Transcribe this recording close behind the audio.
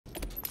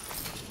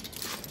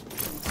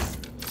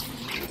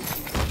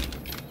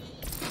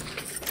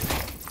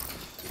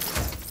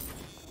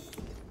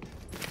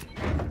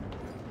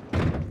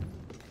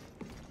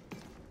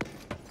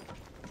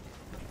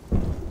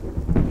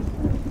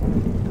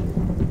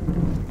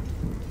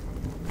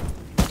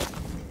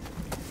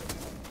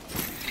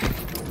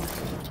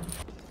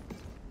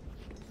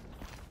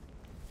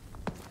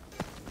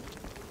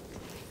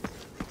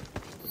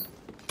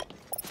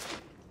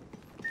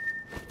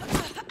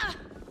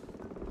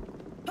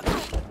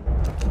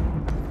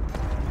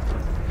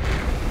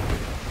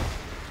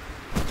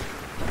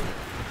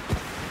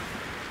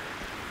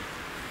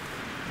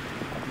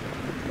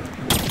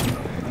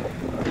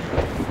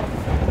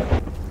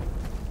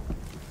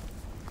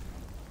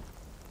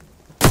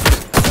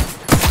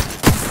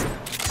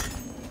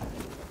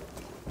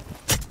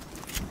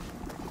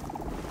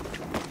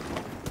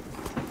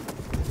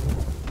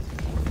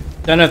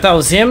Don't know if that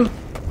was him.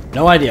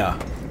 No idea.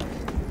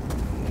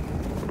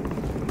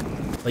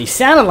 Well, he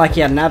sounded like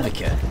he had an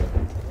advocate.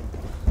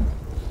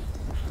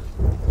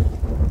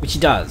 Which he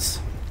does.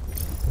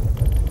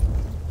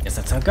 Guess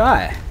that's our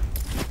guy.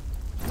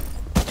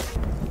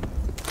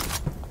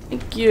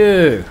 Thank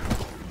you.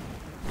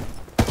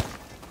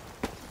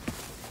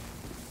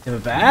 You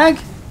have a bag?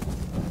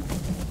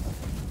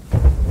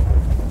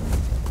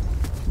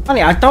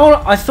 Funny, I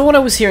thought I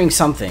was hearing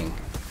something.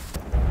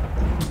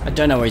 I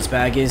don't know where his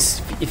bag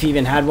is, if he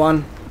even had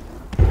one.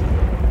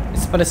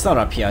 But it's not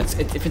up here.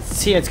 If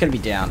it's here, it's gonna be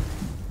down.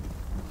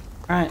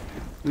 Alright,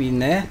 we in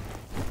there?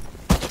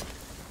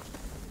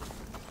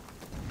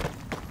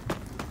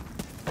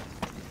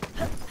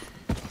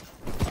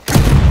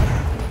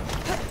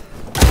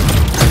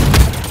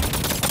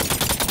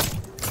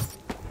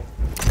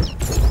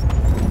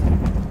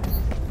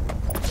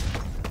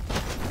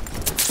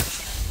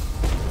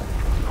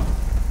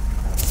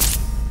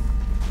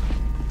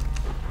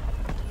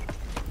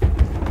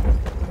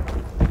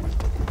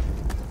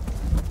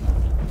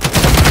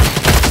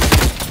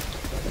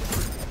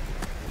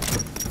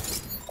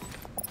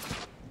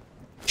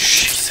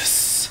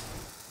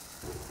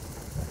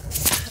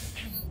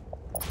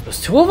 There's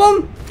two of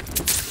them?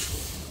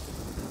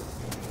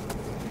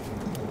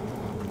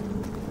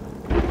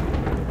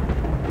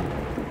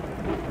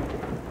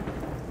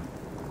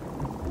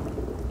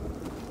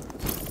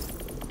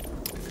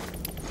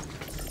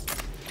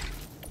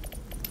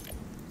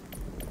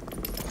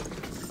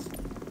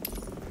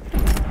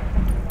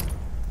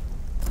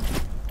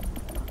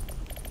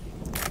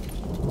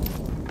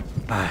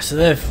 So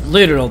they've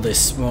looted all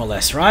this, more or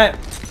less, right?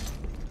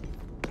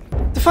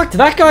 The fuck did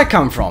that guy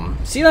come from?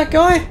 See that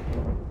guy?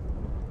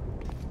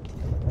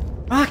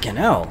 Fucking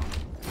hell.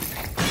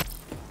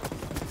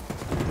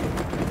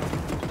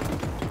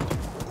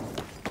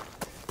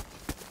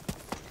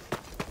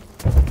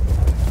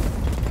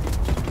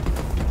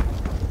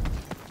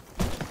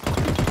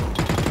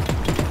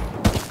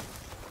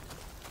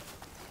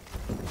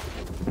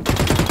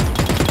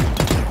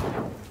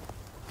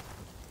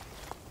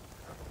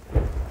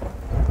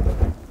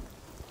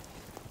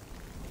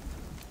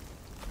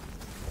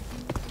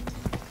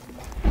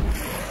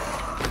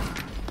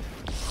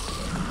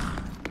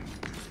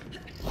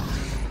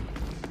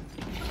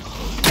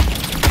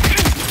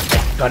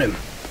 Got him.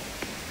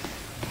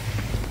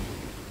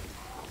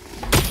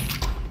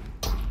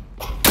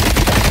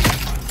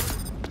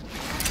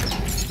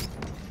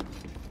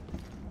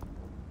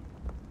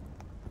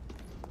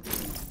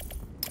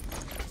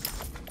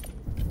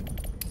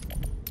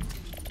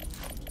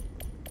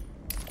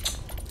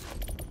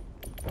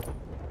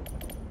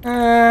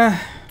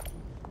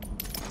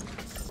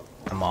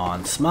 Come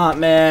on, smart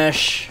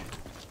mesh.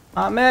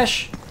 Smart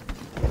mesh.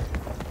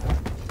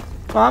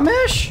 Smart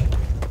mesh.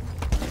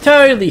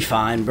 Totally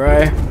fine,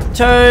 bro.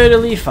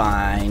 Totally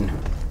fine.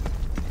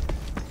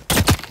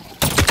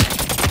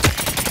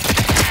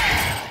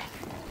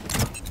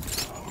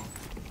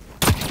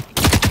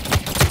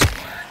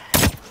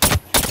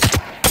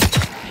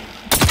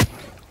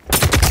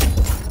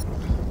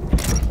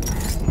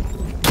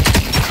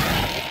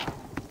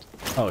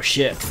 Oh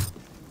shit.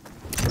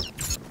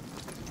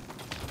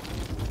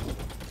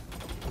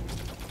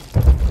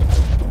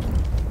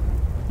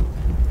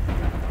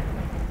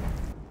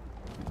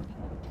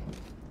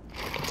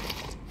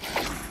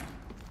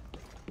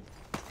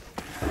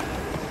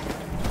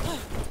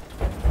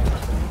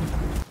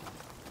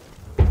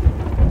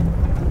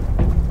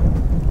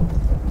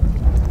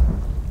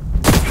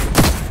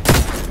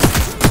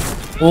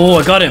 Oh,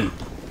 I got him.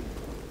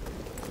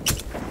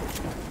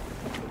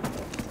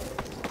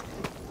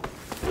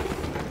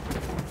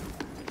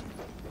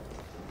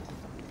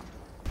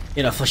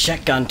 Get a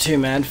flechette gun too,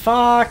 man.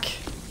 Fuck.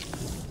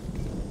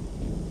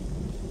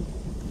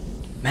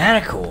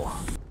 Manacle.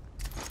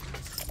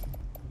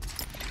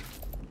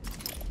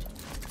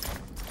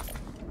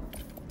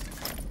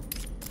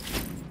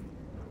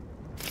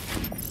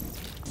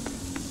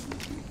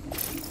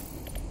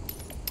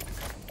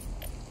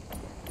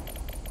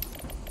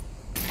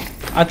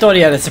 I thought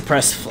he had a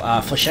suppressed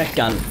flechette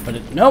gun,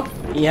 but nope,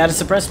 he had a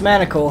suppressed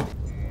manacle.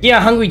 Yeah,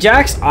 Hungry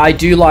Jacks. I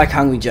do like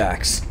Hungry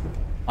Jacks.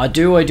 I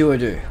do. Are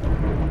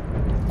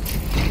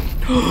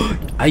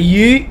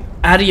you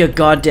out of your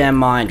goddamn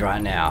mind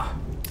right now?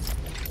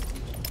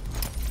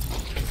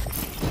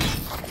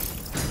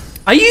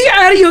 Are you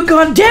out of your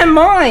goddamn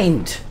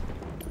mind?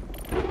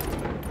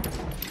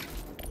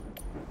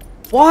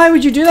 Why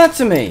would you do that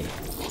to me?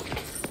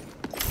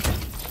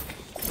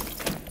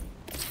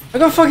 I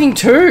got fucking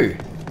two.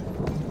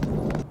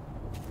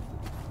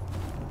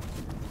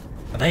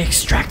 Are they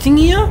extracting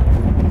here?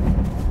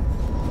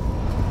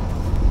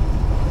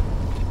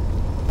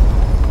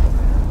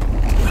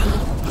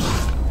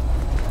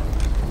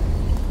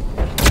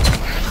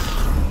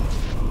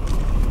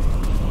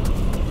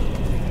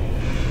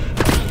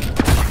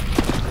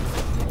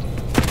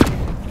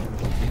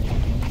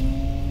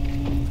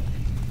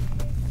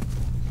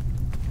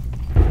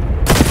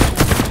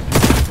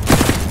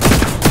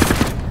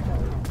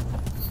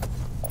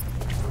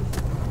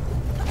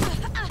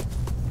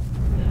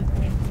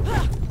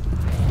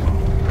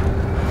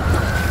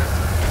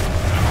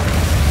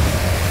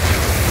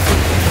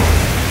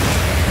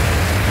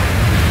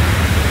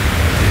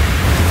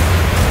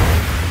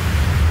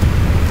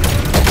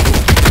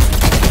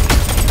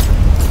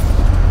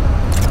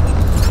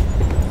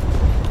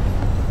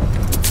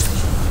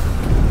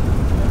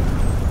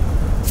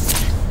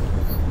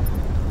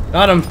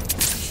 Got him.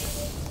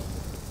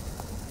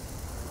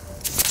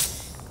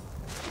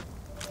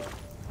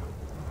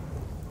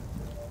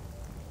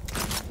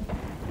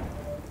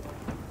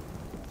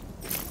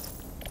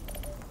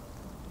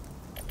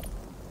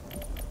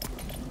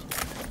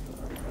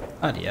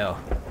 Bloody hell.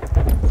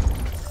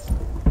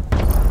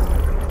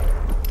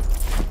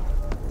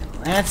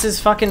 Lance's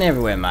fucking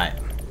everywhere, mate.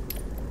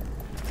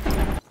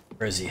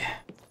 Where is he?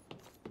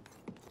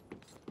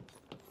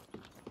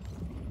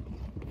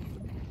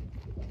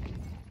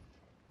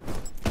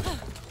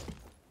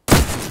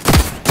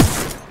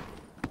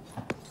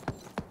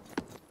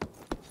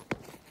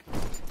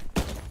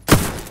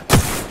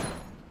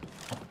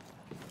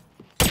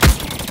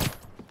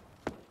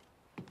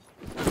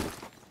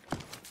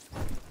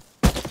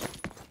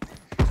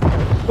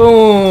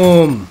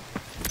 Boom!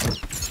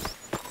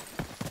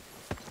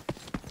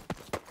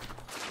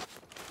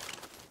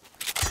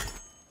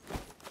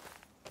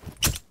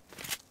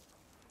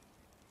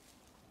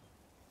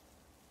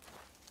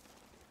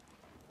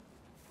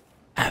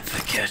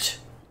 Advocate.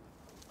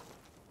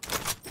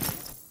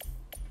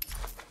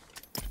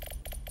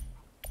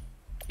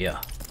 Yeah.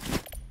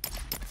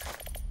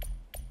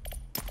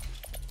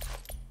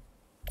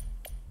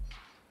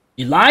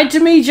 You lied to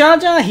me, Jar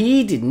Jar?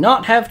 He did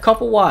not have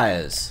copper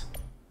wires.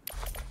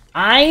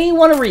 I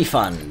want a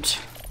refund.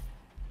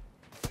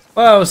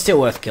 Well, it was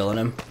still worth killing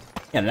him.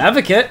 He had an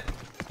advocate.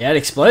 He had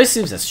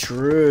explosives. That's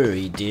true.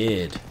 He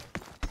did.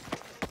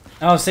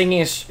 I was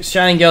thinking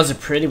Australian girls are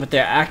pretty, but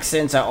their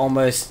accents are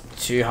almost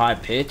too high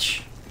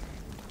pitch.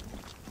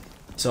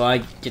 So I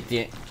get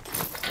the...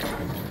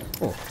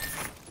 Oh.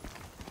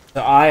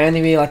 So I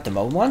only really like the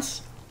modern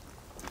ones?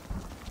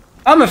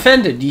 I'm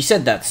offended. You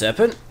said that,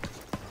 Serpent.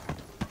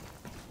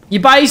 You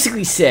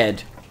basically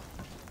said...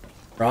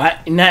 Right,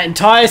 in that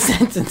entire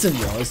sentence of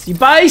yours, you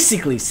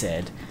basically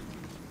said,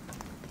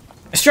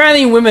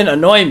 Australian women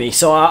annoy me,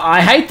 so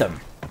I hate them.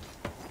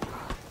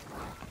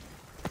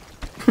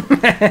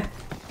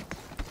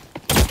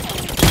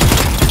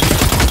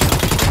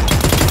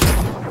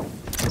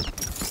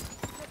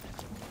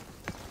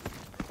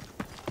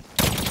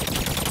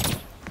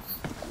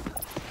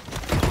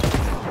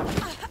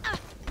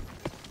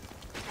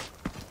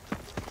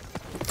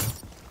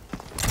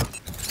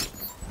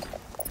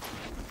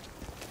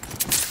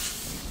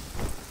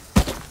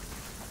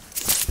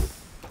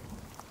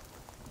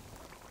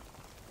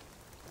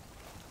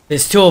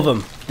 There's two of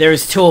them. There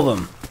is two of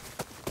them.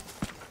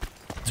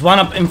 There's one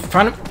up in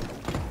front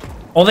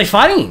of... Oh, they're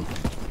fighting!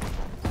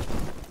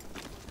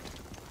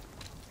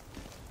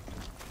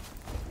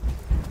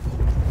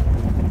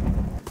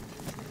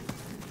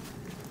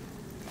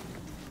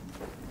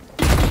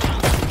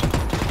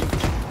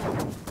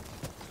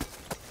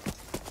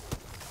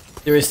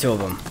 There is two of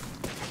them.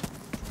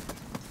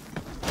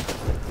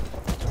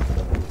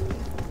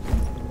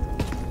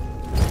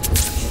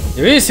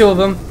 There is two of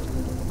them.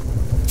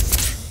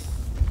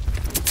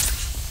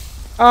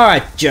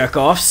 Alright,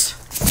 jerk-offs.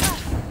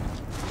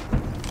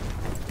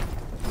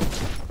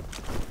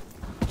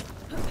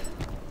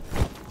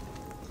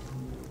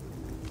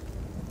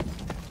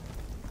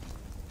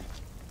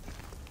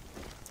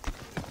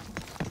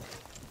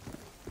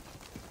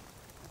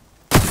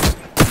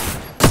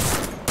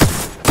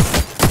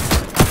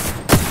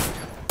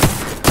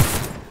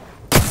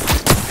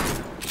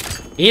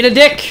 Eat a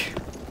dick!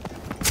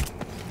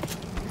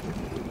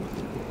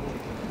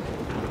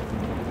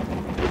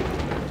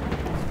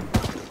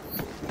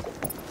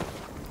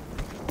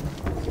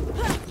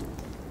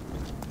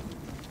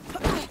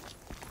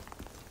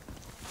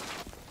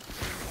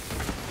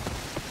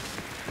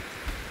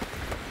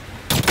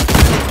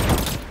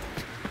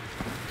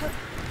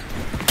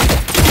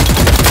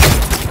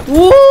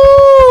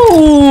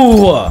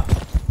 Woo!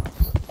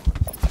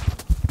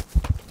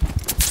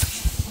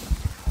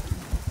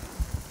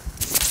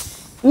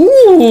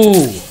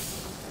 Ooh!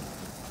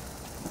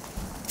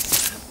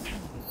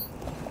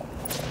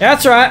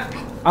 That's right.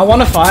 I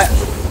want to fight.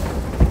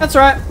 That's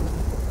right.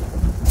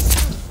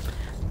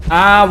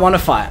 I want to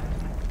fight.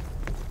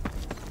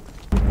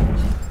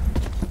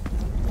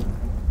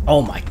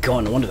 Oh my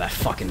god, no wonder that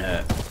fucking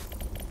hurt.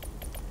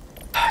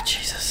 Oh,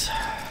 Jesus.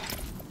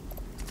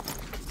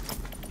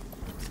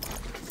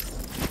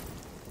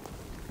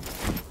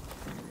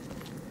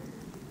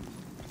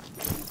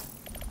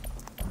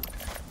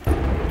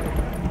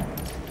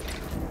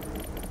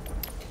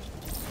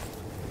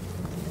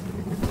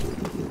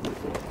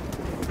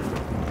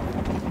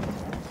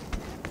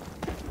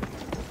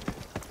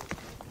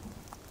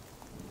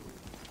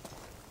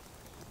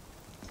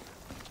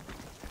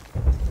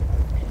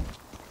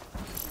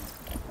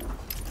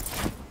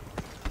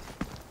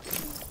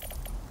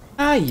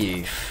 Are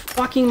you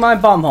fucking my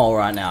bumhole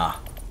right now?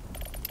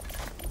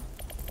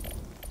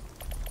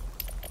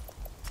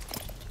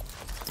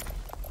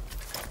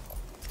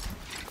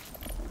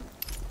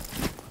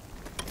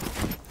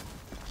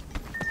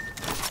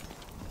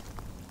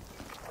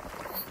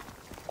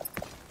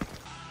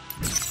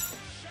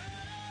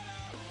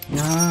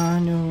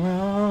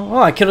 Oh,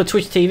 I killed a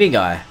Twitch TV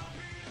guy.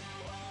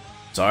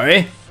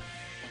 Sorry.